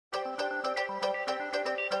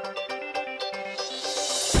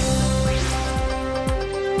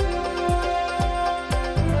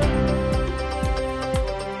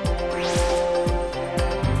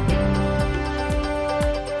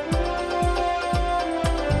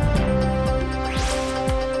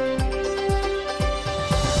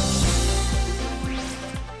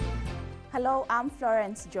I'm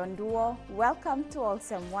Florence John Duo. Welcome to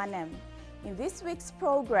Olsem Wanem. In this week's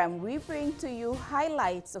program, we bring to you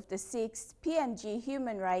highlights of the 6th PNG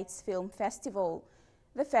Human Rights Film Festival.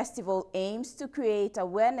 The festival aims to create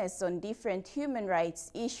awareness on different human rights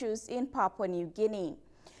issues in Papua New Guinea.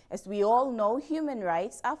 As we all know, human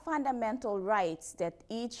rights are fundamental rights that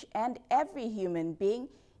each and every human being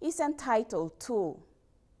is entitled to.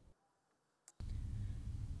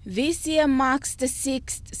 This year marks the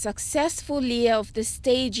 6th successful year of the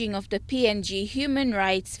staging of the PNG Human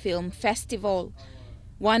Rights Film Festival.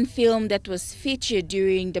 One film that was featured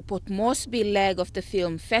during the Port Moresby leg of the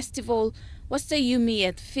film festival was the Yumi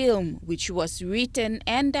Yet film, which was written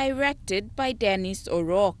and directed by Dennis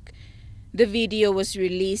O'Rourke. The video was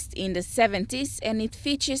released in the 70s and it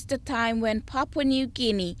features the time when Papua New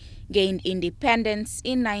Guinea gained independence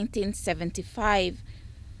in 1975.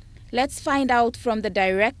 Let's find out from the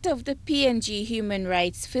director of the PNG Human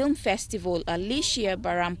Rights Film Festival, Alicia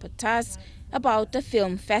Barampatas, about the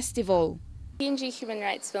film festival. PNG Human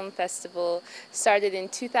Rights Film Festival started in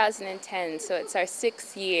 2010, so it's our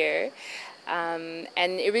 6th year. And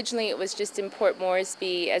originally it was just in Port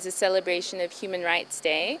Moresby as a celebration of Human Rights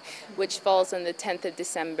Day, which falls on the 10th of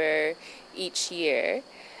December each year.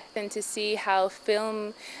 And to see how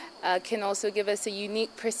film can also give us a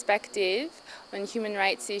unique perspective on human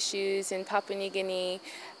rights issues in Papua New Guinea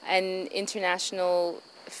and international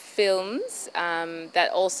films that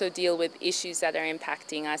also deal with issues that are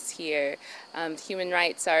impacting us here. Human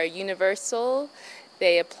rights are universal.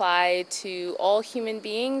 They apply to all human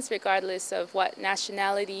beings, regardless of what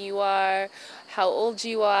nationality you are, how old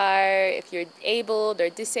you are, if you're able or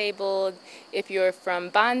disabled, if you're from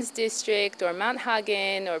Ban's district or Mount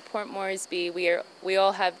Hagen or Port Moresby. We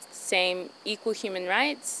all have the same equal human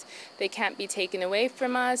rights. They can't be taken away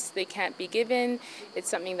from us. They can't be given. It's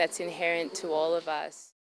something that's inherent to all of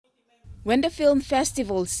us. When the film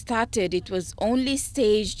festival started, it was only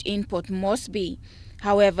staged in Port Moresby.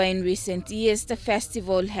 However, in recent years, the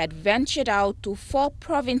festival had ventured out to 4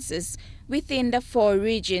 provinces within the 4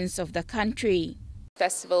 regions of the country. The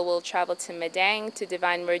festival will travel to Madang, to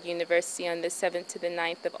Divine Word University on the 7th to the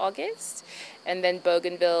 9th of August, and then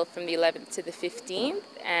Bougainville from the 11th to the 15th,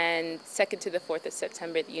 and 2nd to the 4th of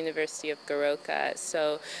September at the University of Goroka.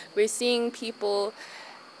 So we're seeing people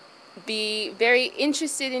be very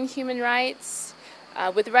interested in human rights.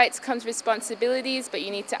 With rights comes responsibilities, but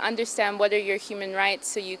you need to understand what are your human rights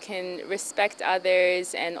so you can respect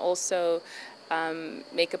others and also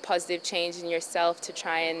make a positive change in yourself to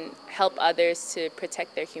try and help others to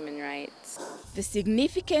protect their human rights. The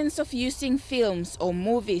significance of using films or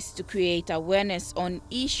movies to create awareness on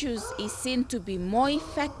issues is seen to be more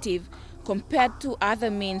effective compared to other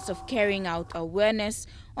means of carrying out awareness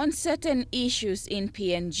on certain issues in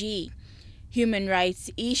PNG. Human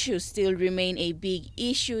rights issues still remain a big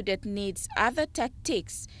issue that needs other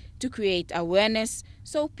tactics to create awareness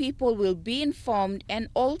so people will be informed and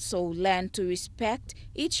also learn to respect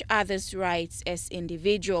each other's rights as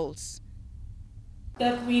individuals.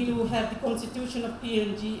 That we do have the Constitution of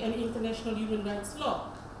PNG and international human rights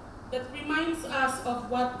law that reminds us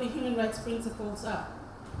of what the human rights principles are.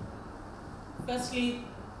 Firstly,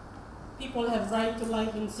 people have right to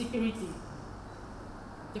life and security.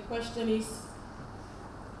 The question is,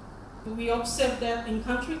 do we observe that in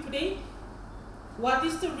country today? What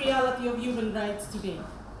is the reality of human rights today?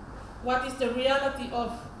 What is the reality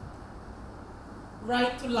of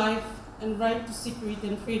right to life and right to security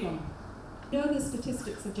and freedom? We know the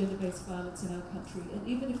statistics of gender-based violence in our country, and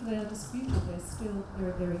even if they are disputed, they're still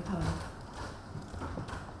very, very high.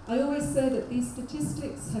 I always say that these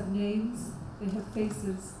statistics have names, they have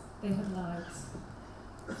faces, they have lives.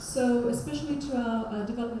 So, especially to our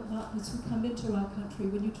development partners who come into our country,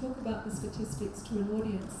 when you talk about the statistics to an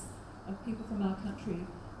audience of people from our country,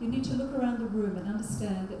 you need to look around the room and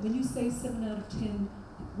understand that when you say 7 out of 10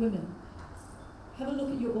 women, have a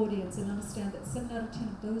look at your audience and understand that 7 out of 10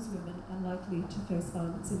 of those women are likely to face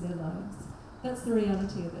violence in their lives. That's the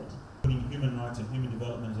reality of it. Putting human rights and human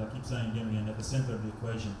development, as I keep saying again and again, at the centre of the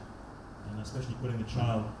equation, and especially putting the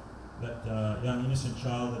child, that young innocent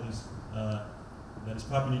child that is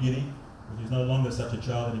Papua New Guinea, which is no longer such a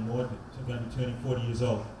child anymore, it's going to be turning 40 years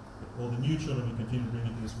old. All the new children we continue to bring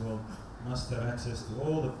into this world must have access to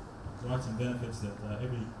all the rights and benefits that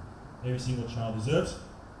every single child deserves.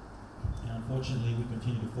 And unfortunately, we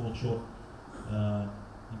continue to fall short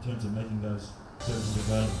in terms of making those services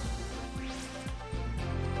available.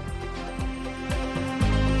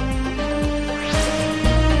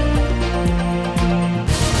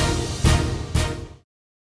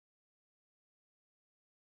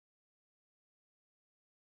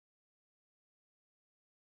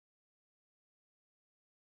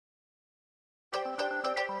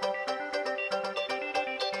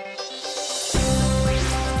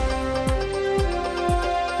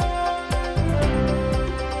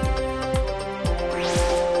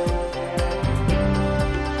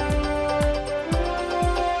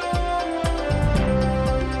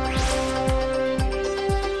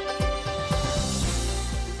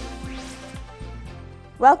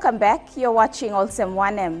 Welcome back. You're watching Olsem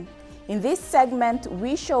Wanem. In this segment,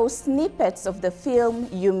 we show snippets of the film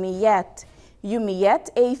Yumi Yet. Yumi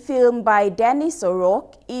Yet, a film by Dennis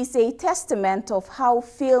O'Rourke, is a testament of how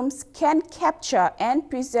films can capture and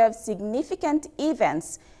preserve significant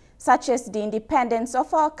events, such as the independence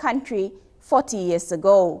of our country 40 years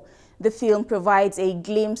ago. The film provides a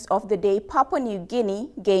glimpse of the day Papua New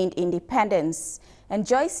Guinea gained independence.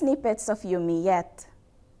 Enjoy snippets of Yumi Yet.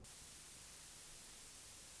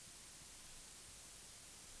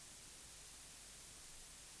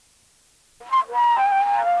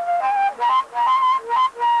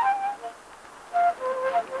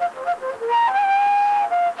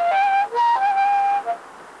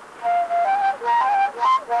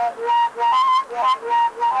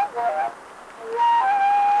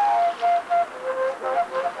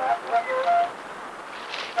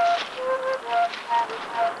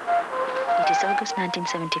 It is August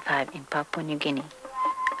 1975 in Papua New Guinea,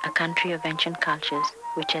 a country of ancient cultures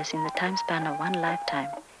which has in the time span of one lifetime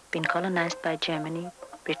been colonized by Germany,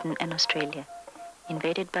 Britain and Australia,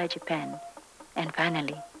 invaded by Japan, and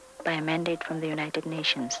finally by a mandate from the United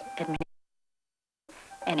Nations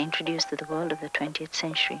and introduced to the world of the 20th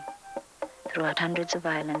century. Throughout hundreds of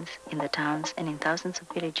islands, in the towns and in thousands of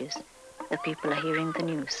villages, the people are hearing the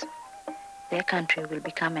news. Their country will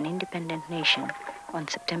become an independent nation on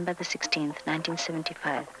September the 16th,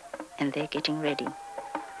 1975, and they're getting ready.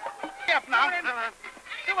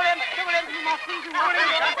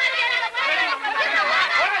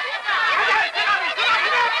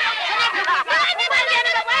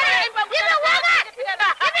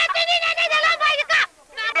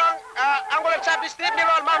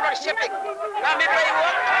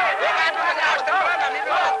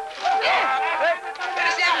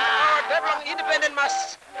 Independent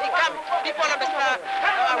must become people understand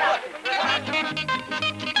our work.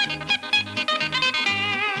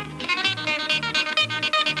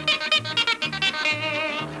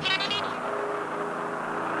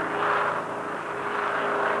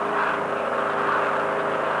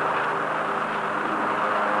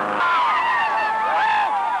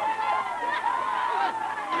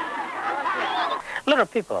 A lot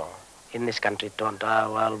of people in this country thought,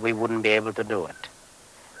 well, we wouldn't be able to do it.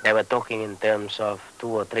 They were talking in terms of 2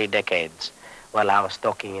 or 3 decades, while I was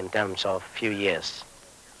talking in terms of few years.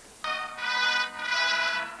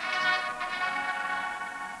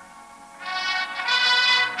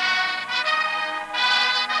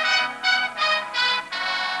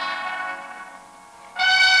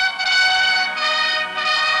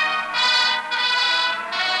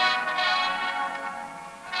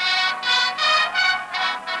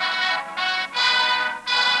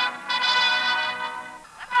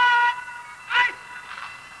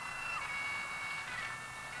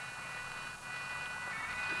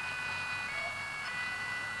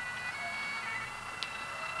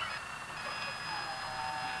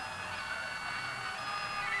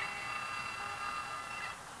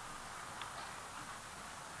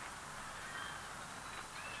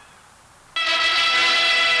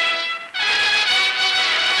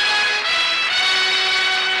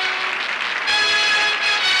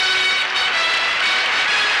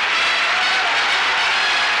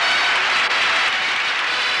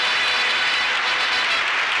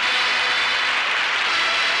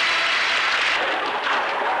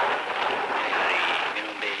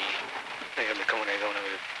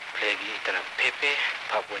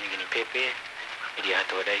 Papua New Guinea pepe idi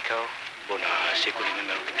hatu adaikau bona sikuli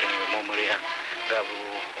memero kini momoria gabu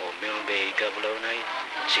o melbe gabulo nai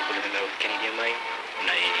sikuli memero kini dia mai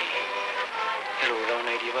nai hello lo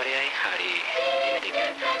nai dia bari ai hari ini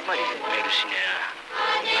dia mari merusina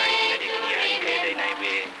hari ini dia kini ai ke dai nai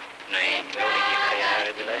be nai lo dia kaya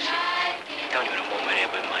hari belasi tahu ni momoria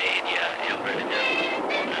be mai dia yang berada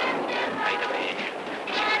bona ai da be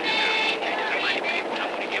sikuli memero ai da mai pe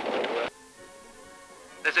tamu ni dia berdua.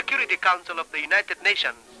 The Security Council of the United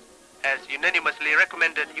Nations has unanimously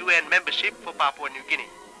recommended UN membership for Papua New Guinea.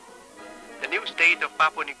 The new state of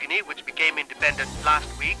Papua New Guinea, which became independent last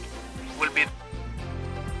week, will be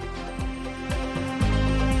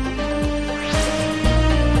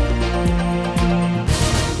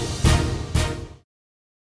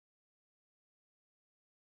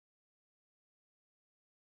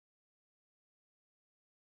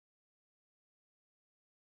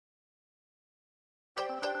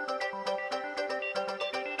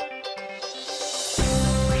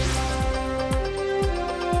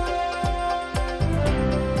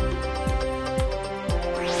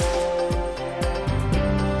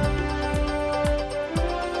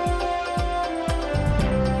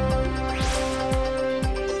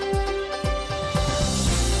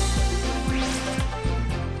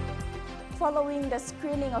following the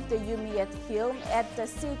screening of the Yumi Yet film at the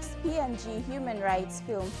 6th PNG Human Rights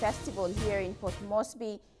Film Festival here in Port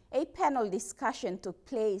Moresby, a panel discussion took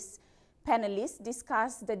place. Panelists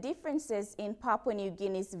discussed the differences in Papua New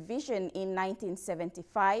Guinea's vision in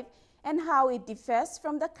 1975 and how it differs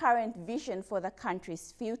from the current vision for the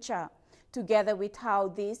country's future, together with how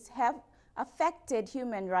these have affected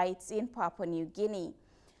human rights in Papua New Guinea.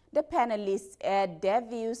 The panelists aired their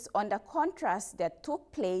views on the contrast that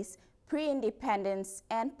took place pre-independence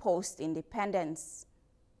and post-independence.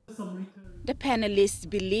 The panelists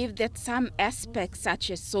believe that some aspects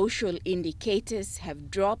such as social indicators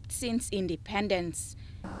have dropped since independence.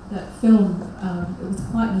 That film, it was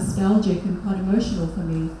quite nostalgic and quite emotional for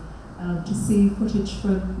me to see footage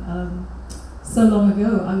from so long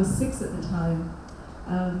ago. I was 6 at the time,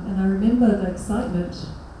 and I remember the excitement.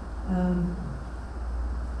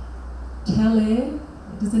 Tal-Air,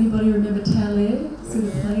 does anybody remember Tal-Air? See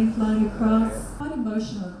the plane flying across? Quite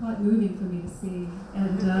emotional, quite moving for me to see.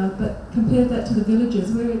 And but compare that to the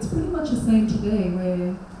villages, where it's pretty much the same today,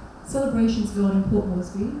 where celebrations go on in Port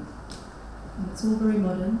Moresby, and it's all very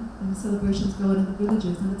modern, and the celebrations go on in the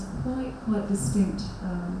villages, and it's quite distinct.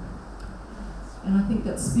 And I think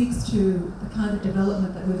that speaks to the kind of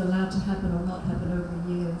development that we've allowed to happen or not happen over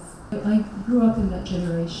the years. I grew up in that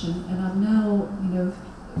generation, and I'm now,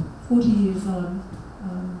 40 years on.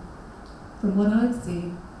 From what I've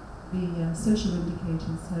seen, the social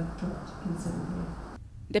indicators have dropped considerably.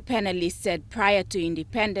 The panelists said prior to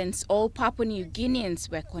independence, all Papua New Guineans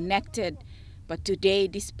were connected. But today,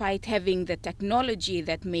 despite having the technology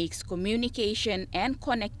that makes communication and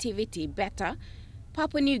connectivity better,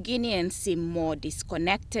 Papua New Guineans seem more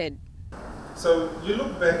disconnected. So you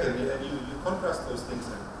look back and you contrast those things.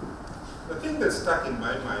 And the thing that stuck in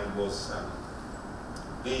my mind was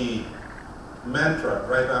the mantra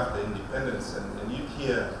right after independence, and you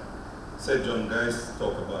hear Sir John Guys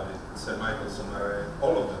talk about it, Sir Michael Somare,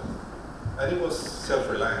 all of them, and it was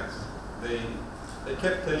self-reliance. They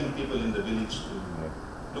kept telling people in the village to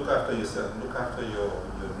look after yourself, look after your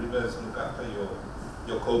rivers, look after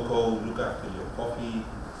your cocoa, look after your coffee.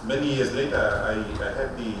 Many years later,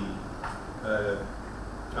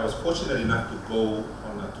 I was fortunate enough to go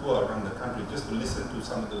on a tour around the country just to listen to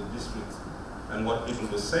some of those districts and what people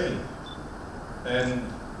were saying. And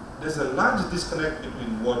there's a large disconnect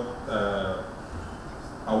between what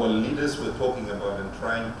our leaders were talking about and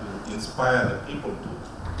trying to inspire the people to,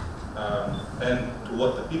 and to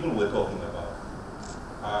what the people were talking about.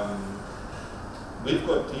 We've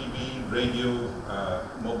got TV, radio,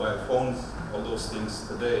 mobile phones, all those things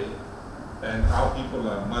today, and our people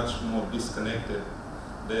are much more disconnected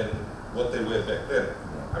than what they were back then.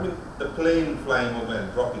 I mean, the plane flying over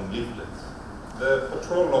and dropping leaflets, the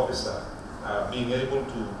patrol officer being able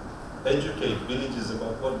to educate villages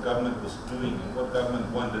about what government was doing and what government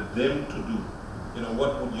wanted them to do.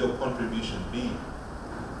 What would your contribution be?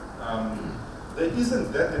 There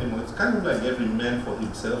isn't that anymore. It's kind of like every man for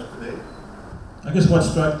himself today. I guess what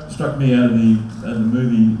struck me out of the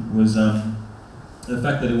movie was the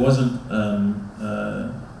fact that it wasn't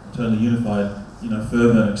totally unified.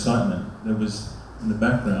 Further excitement. There was in the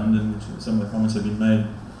background, in which some of the comments have been made,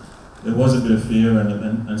 there was a bit of fear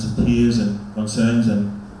and some tears and concerns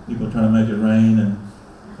and people trying to make it rain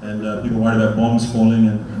and people worried about bombs falling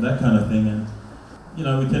and that kind of thing. And we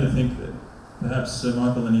tend to think that perhaps Sir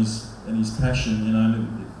Michael and his passion,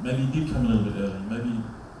 maybe he did come a little bit early. Maybe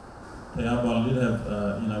Te Awala did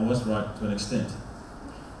have, was right to an extent.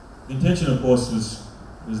 The intention, of course,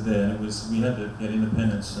 was there. We had to get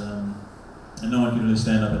independence, and no one could really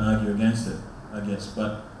stand up and argue against it, I guess.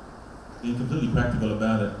 But being completely practical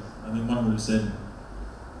about it, I think one would have said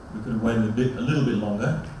we could have waited a little bit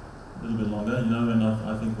longer, and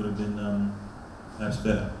I think would have been perhaps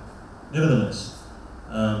better. Nevertheless,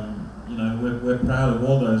 we're proud of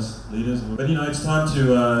all those leaders. But it's time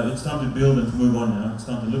to build and to move on now. It's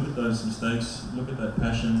time to look at those mistakes, look at that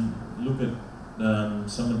passion, look at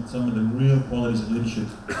some of the real qualities of leadership.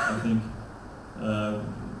 I think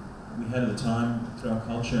we had at the time through our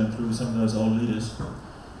culture and through some of those old leaders,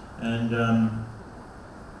 and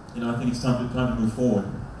I think it's time to move forward.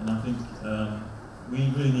 And I think we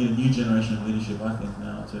really need a new generation of leadership. I think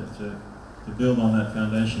now to build on that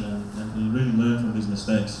foundation and to really learn from these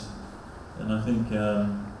mistakes. And I think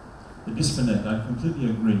the disconnect, I completely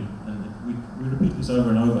agree, and we repeat this over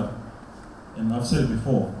and over, and I've said it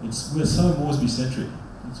before, we're so Moresby-centric.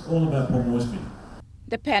 It's all about Port Moresby.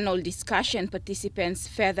 The panel discussion participants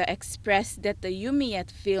further expressed that the Yumi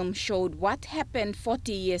Yet film showed what happened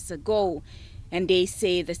 40 years ago, and they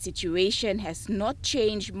say the situation has not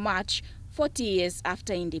changed much 40 years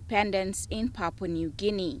after independence in Papua New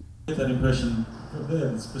Guinea. get that impression from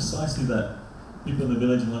there. It's precisely that. People in the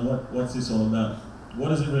village are like, what's this all about? What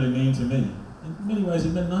does it really mean to me? In many ways, it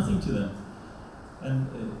meant nothing to them. And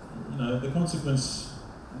the consequence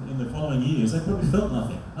in the following years, they probably felt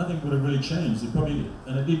nothing. Nothing would have really changed.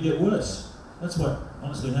 And it did get worse. That's what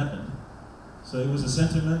honestly happened. So it was a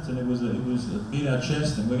sentiment, and it was a beat our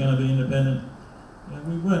chest, and we're going to be independent. And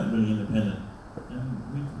we weren't really independent.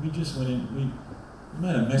 And we just went in. We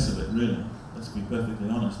made a mess of it, really. Let's be perfectly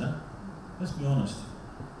honest, huh? Let's be honest.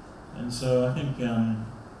 And so I think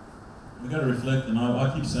we've got to reflect, and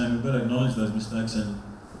I keep saying we've got to acknowledge those mistakes, and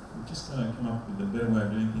we've just got to come up with a better way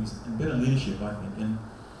of doing things, and better leadership, I think,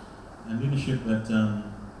 and leadership that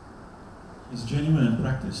is genuine and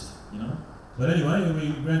practiced, But anyway,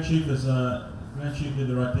 Grand Chief did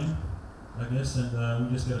the right thing, I guess, and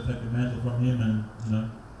we just got to take the mantle from him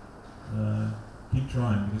and keep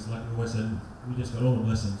trying, because like we always said, we just got all the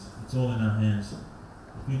blessings. It's all in our hands.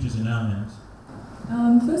 The future's in our hands.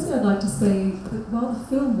 Firstly, I'd like to say that while the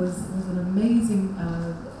film was an amazing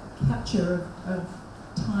capture of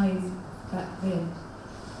time back then,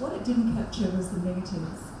 what it didn't capture was the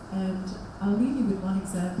negatives. And I'll leave you with one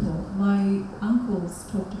example. My uncles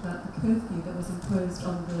talked about the curfew that was imposed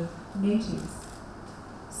on the natives.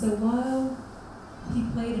 So while he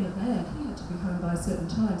played in a band, he had to be home by a certain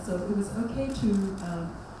time. So it was okay to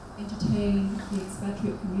entertain the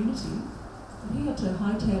expatriate community. And he had to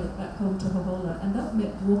hightail it back home to Hohola, and that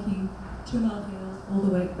meant walking 2 Mile Hill all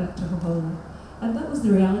the way back to Hohola. And that was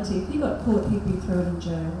the reality. If he got caught, he'd be thrown in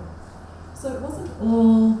jail. So it wasn't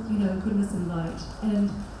all, goodness and light.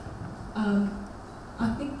 And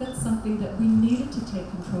I think that's something that we needed to take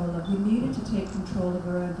control of. We needed to take control of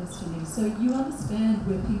our own destiny. So you understand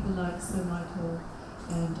where people like Sir Michael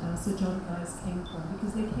and Sir John Guys came from,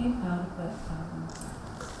 because they came out of that,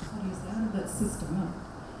 out of that system. Huh?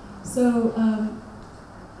 So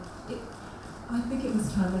I think it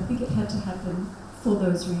was time. I think it had to happen for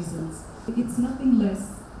those reasons. It's nothing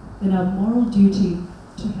less than our moral duty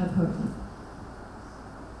to have hope.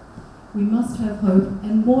 We must have hope,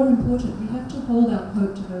 and more important, we have to hold out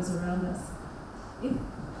hope to those around us. If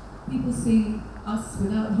people see us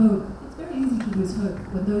without hope, it's very easy to lose hope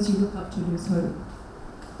when those you look up to lose hope.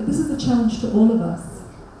 But this is a challenge to all of us.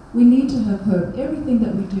 We need to have hope. Everything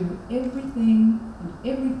that we do, everything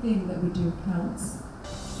that we do counts.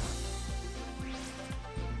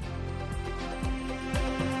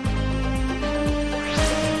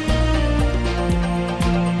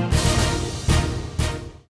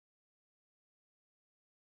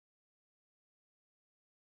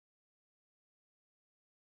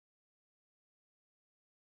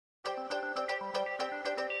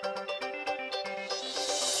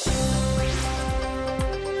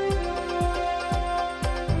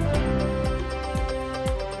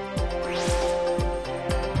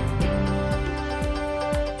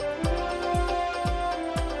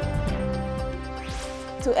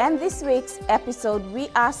 To end this week's episode, we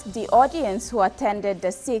asked the audience who attended the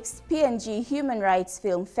 6th PNG Human Rights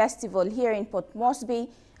Film Festival here in Port Moresby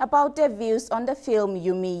about their views on the film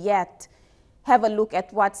Yumi Yet. Have a look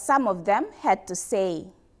at what some of them had to say.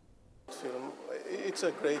 It's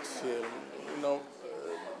a great film.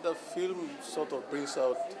 The film sort of brings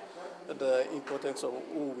out the importance of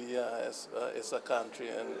who we are as a country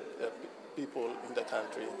and people in the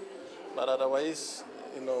country. But otherwise,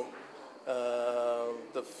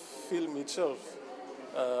 the film itself,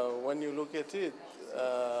 when you look at it,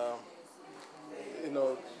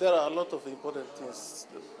 there are a lot of important things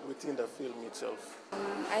within the film itself.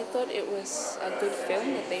 I thought it was a good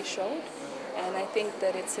film that they showed, and I think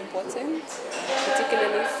that it's important,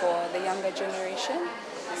 particularly for the younger generation,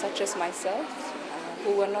 such as myself,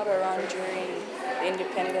 who were not around during the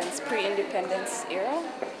pre-independence era.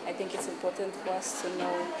 I think it's important for us to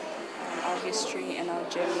know our history and our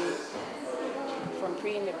journey from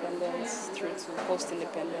pre-independence through to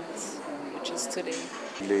post-independence, which is today.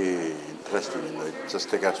 Really interesting. It just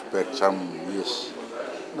takes us back some years.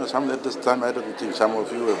 Some at this time, I don't think some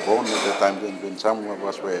of you were born at the time when some of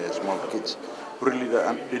us were small kids. Really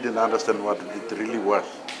didn't understand what it really was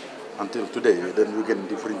until today. Then we can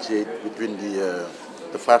differentiate between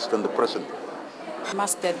the past and the present. I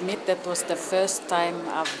must admit that was the first time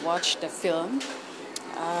I've watched the film.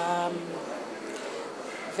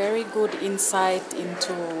 Very good insight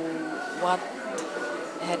into what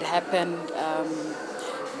had happened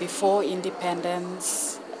before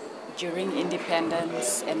independence, during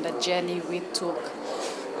independence, and the journey we took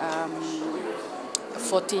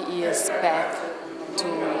 40 years back to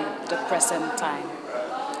the present time.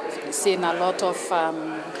 We've seen a lot of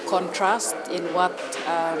contrast in what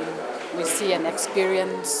we see and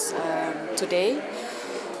experience today.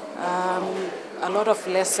 a lot of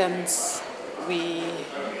lessons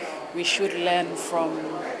we should learn from,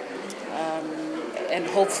 and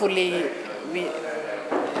hopefully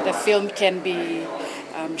the film can be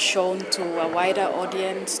shown to a wider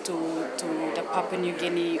audience, to the Papua New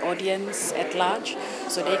Guinea audience at large,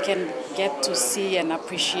 so they can get to see and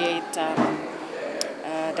appreciate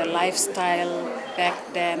the lifestyle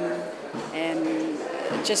back then, and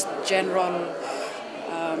just general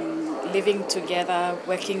living together,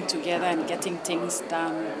 working together, and getting things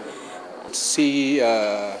done. See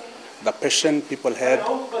the passion people had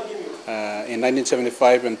in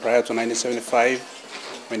 1975 and prior to 1975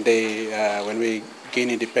 when we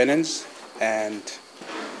gained independence, and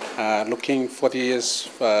looking 40 years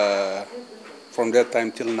from that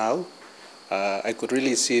time till now, I could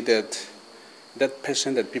really see that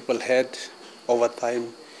passion that people had over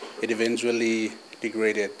time, it eventually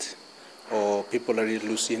degraded, or people really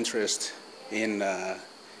lose interest in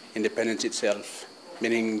independence itself,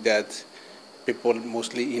 meaning that people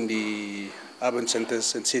mostly in the urban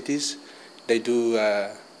centers and cities, they do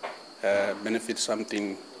benefit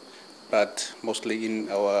something, but mostly in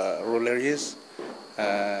our rural areas,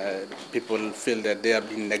 people feel that they have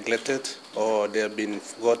been neglected or they have been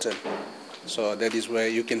forgotten. So that is where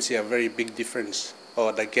you can see a very big difference,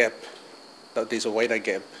 or the gap, that there's a wider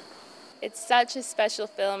gap. It's such a special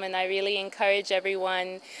film, and I really encourage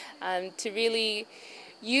everyone to really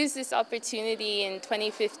use this opportunity in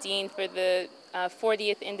 2015 for the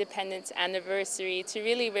 40th independence anniversary to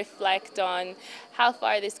really reflect on how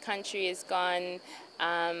far this country has gone.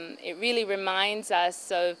 It really reminds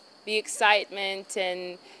us of the excitement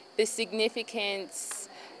and the significance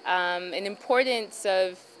and importance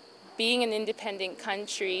of being an independent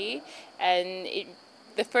country. And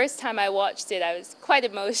the first time I watched it, I was quite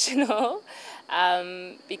emotional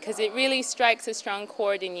because it really strikes a strong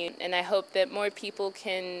chord in you. And I hope that more people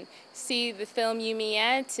can see the film Yumi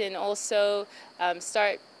Yet and also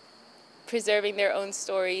start preserving their own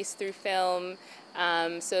stories through film.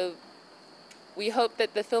 So we hope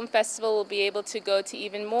that the film festival will be able to go to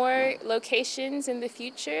even more locations in the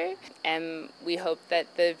future, and we hope that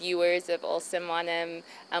the viewers of Olsem Wanem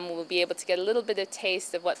will be able to get a little bit of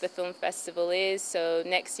taste of what the film festival is, so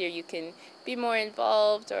next year you can be more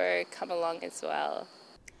involved or come along as well.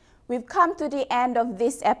 We've come to the end of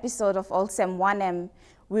this episode of Olsem Wanem.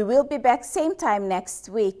 We will be back same time next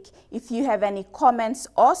week. If you have any comments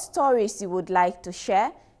or stories you would like to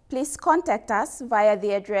share, please contact us via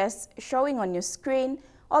the address showing on your screen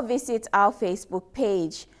or visit our Facebook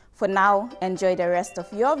page. For now, enjoy the rest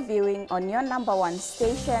of your viewing on your #1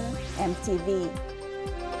 station, MTV.